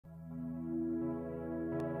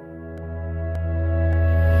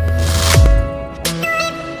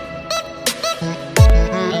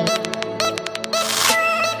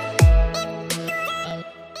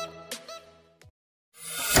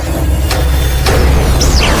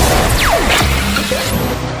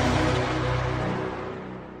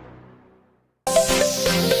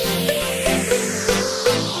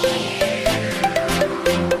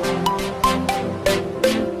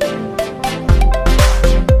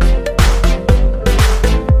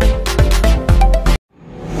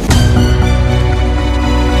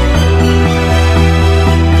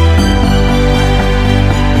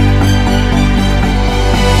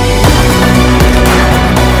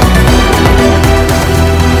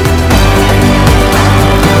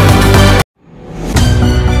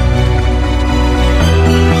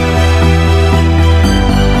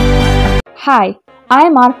Hi, I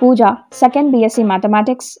am R. Pooja, 2nd BSc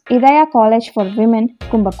Mathematics, Idhaya College for Women,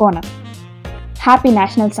 Kumbakonam. Happy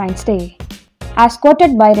National Science Day. As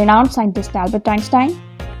quoted by renowned scientist Albert Einstein,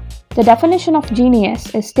 the definition of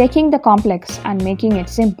genius is taking the complex and making it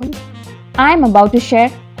simple. I am about to share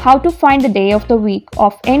how to find the day of the week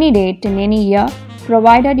of any date in any year,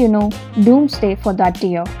 provided you know doomsday for that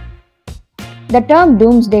year. The term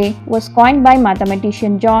doomsday was coined by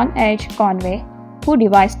mathematician John H. Conway, who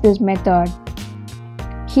devised this method.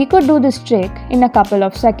 He could do this trick in a couple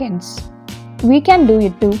of seconds. We can do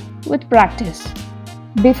it too with practice.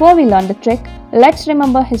 Before we learn the trick, let's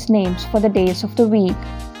remember his names for the days of the week.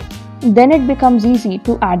 Then it becomes easy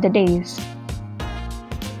to add the days.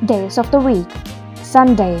 Days of the week: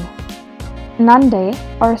 Sunday, Nunday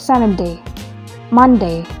or 7th day,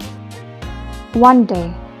 Monday, 1 day,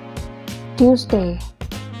 Tuesday,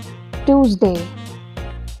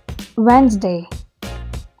 Wednesday,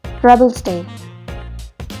 Rebel's Day,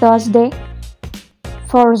 Thursday,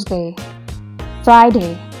 Thursday,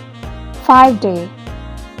 Friday, 5 day,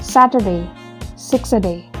 Saturday, 6 a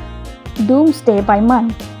day. Doomsday by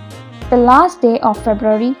month. The last day of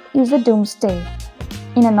February is a doomsday.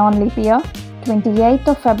 In a non-leap year, 28th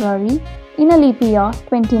of February. In a leap year,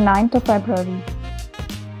 29th of February.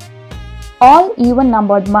 All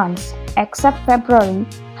even-numbered months except February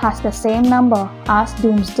has the same number as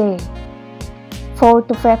doomsday. 4th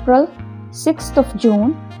of April, 6th of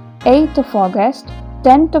June, 8th of August,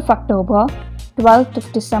 10th of October, 12th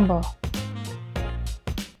of December.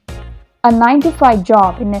 A 9-to-5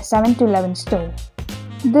 job in a 7-to-11 store.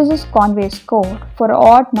 This is Conway's code for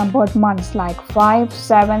odd-numbered months like 5,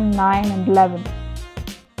 7, 9 and 11.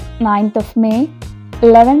 9th of May,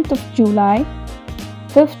 11th of July,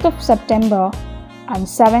 5th of September and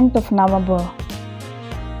 7th of November.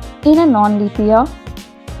 In a non-leap year,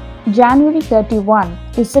 January 31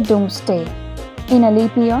 is a doomsday. In a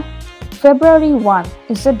leap year, February 1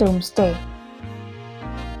 is a doomsday.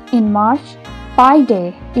 In March, Pi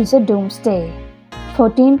Day is a doomsday.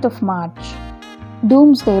 14th of March.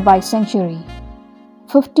 Doomsday by century.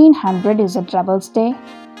 1500 is a Rebel's Day.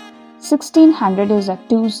 1600 is a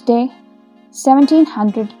Tuesday.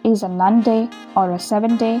 1700 is a Nunday or a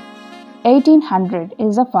 7 day. 1800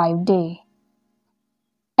 is a 5 day.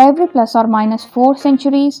 Every plus or minus 4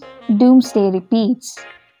 centuries, doomsday repeats.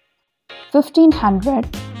 1500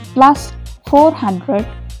 plus 400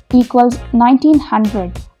 equals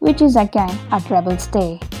 1900, which is again a Rebel's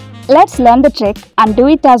Day. Let's learn the trick and do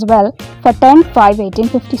it as well for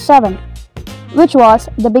 10/5/1857, which was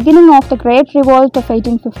the beginning of the Great Revolt of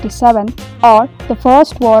 1857 or the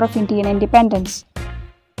First War of Indian Independence.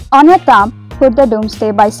 On your thumb, put the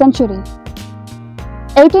doomsday by century.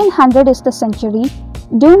 1800 is the century.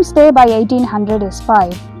 Doomsday by 1800 is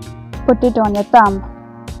 5. Put it on your thumb.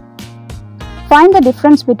 Find the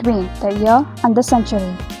difference between the year and the century.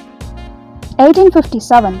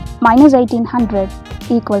 1857 minus 1800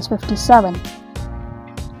 equals 57.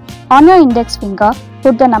 On your index finger,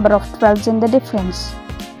 put the number of 12s in the difference.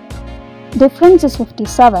 Difference is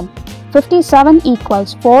 57. 57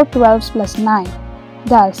 equals 4 12s plus 9.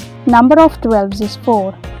 Thus, number of 12s is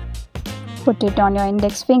 4. Put it on your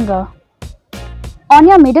index finger. On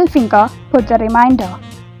your middle finger, put the remainder.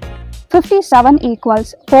 57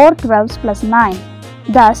 equals 4 12s plus 9.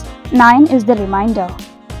 Thus, 9 is the remainder.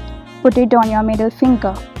 Put it on your middle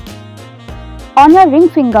finger. On your ring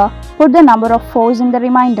finger, put the number of 4s in the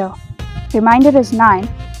remainder. Remainder is 9.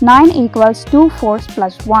 9 equals 2 4s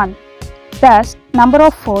plus 1. Thus, number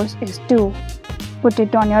of 4s is 2. Put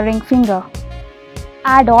it on your ring finger.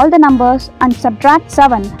 Add all the numbers and subtract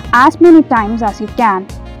 7 as many times as you can.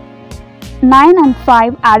 9 and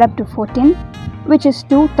 5 add up to 14, which is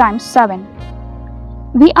 2 times 7.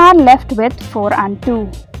 We are left with 4 and 2.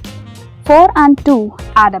 4 and 2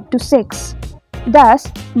 add up to 6. Thus,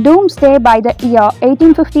 doomsday by the year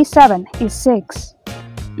 1857 is 6.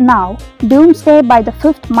 Now, doomsday by the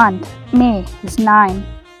 5th month, May, is 9.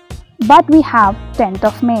 But we have 10th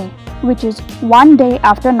of May, which is 1 day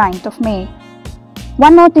after 9th of May.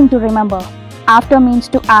 One more thing to remember: after means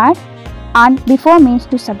to add and before means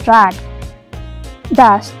to subtract.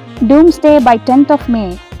 Thus, doomsday by 10th of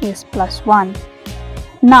May is plus 1.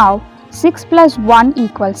 Now, 6 plus 1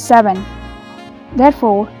 equals 7.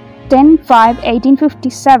 Therefore,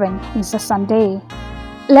 10/5/1857 is a Sunday.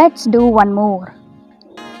 Let's do one more.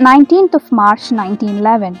 19th of March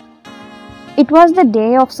 1911. It was the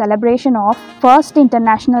day of celebration of First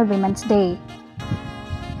International Women's Day.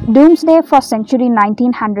 Doomsday for century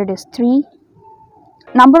 1900 is 3.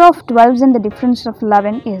 Number of 12s in the difference of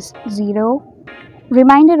 11 is 0.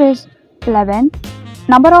 Remainder is 11.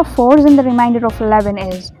 Number of 4s in the remainder of 11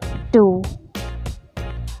 is 2.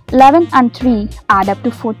 11 and 3 add up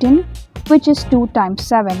to 14, which is 2 times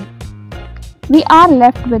 7. We are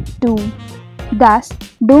left with 2. Thus,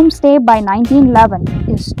 Doomsday by 1911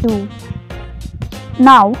 is 2.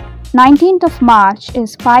 Now, 19th of March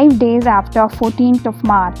is 5 days after 14th of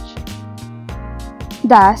March.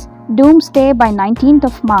 Thus, Doomsday by 19th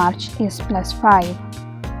of March is plus 5.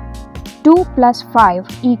 2 plus 5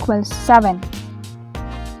 equals 7.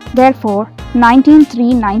 Therefore,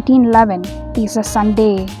 19/3/1911 is a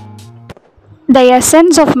Sunday. The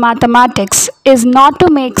essence of mathematics is not to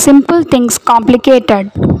make simple things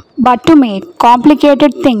complicated, but to make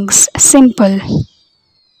complicated things simple.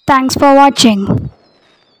 Thanks for watching.